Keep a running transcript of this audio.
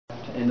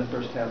in the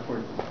first half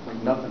where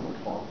nothing would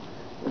fall.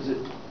 Is it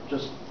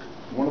just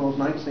one of those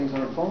nights things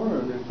aren't falling, or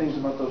are there things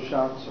about those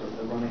shots or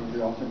the running of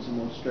the offense in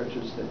those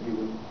stretches that you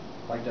would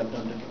like to have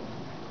done differently?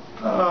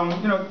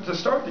 You know, to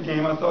start the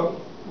game, I thought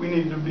we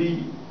needed to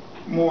be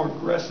more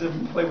aggressive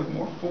and play with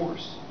more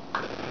force.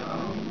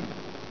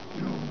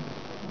 You know,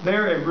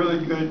 they're a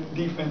really good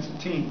defensive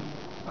team,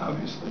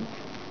 obviously.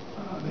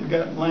 They've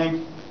got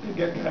length, they've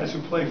got guys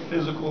who play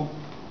physical.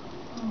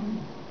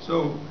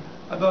 So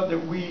I thought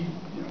that we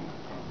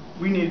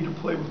needed to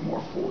play with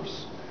more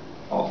force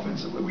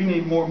offensively. We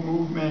need more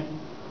movement,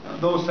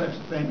 those types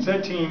of things.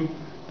 That team,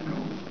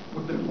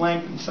 with their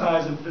length and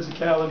size and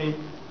physicality,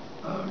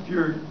 if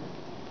you're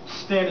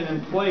standing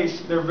in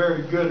place, they're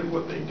very good at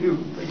what they do.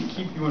 They can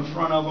keep you in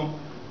front of them.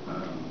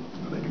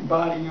 They can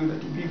body you. They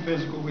can be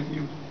physical with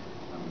you.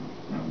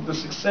 The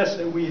success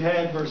that we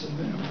had versus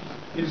them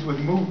is with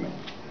movement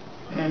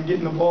and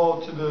getting the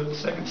ball to the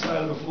second side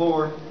of the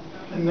floor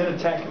and then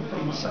attacking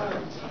from the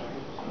sides.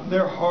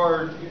 They're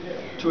hard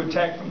to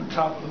attack from the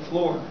top of the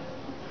floor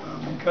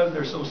because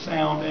they're so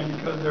sound and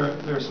because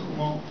they're so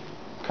long.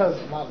 Because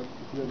a lot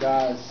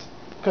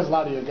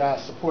of your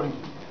guys supporting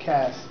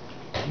cast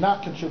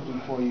not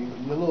contributing for you,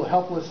 you're a little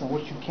helpless in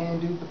what you can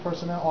do, the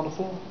personnel on the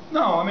floor?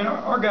 No, I mean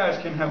our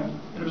guys can help.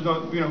 There's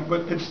no,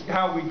 but it's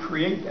how we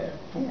create that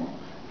for them,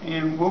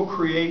 and we'll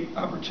create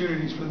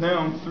opportunities for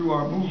them through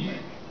our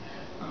movement.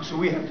 So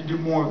we have to do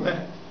more of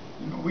that.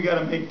 We got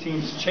to make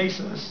teams chase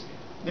us,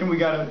 then we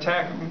got to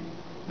attack them,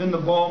 then the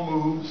ball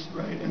moves,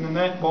 right, and then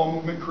that ball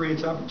movement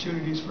creates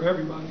opportunities for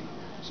everybody.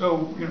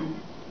 So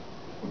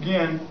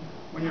again,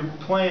 when you're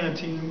playing a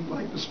team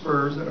like the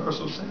Spurs that are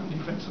so sound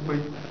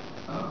defensively,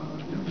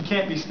 you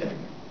can't be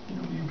stagnant.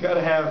 You've got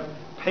to have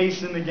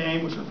pace in the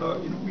game, which I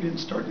thought we didn't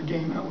start the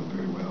game out with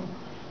very well.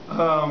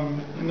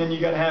 And then you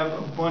got to have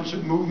a bunch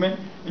of movement,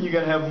 and you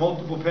got to have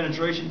multiple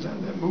penetrations out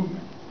of that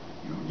movement.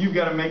 You've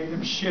got to make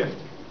them shift.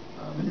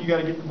 Then you got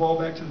to get the ball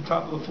back to the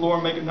top of the floor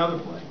and make another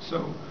play.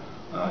 So,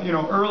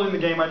 early in the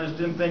game, I just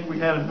didn't think we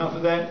had enough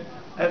of that.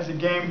 As the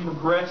game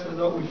progressed, I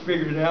thought we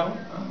figured it out.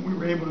 We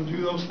were able to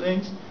do those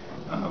things.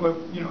 But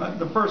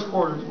the first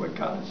quarter is what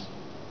got us.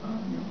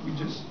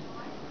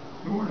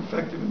 We weren't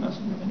effective enough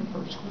in the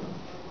first quarter.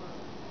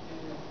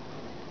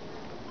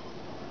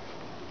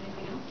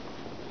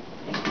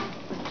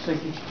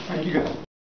 Thank you. Thank you guys.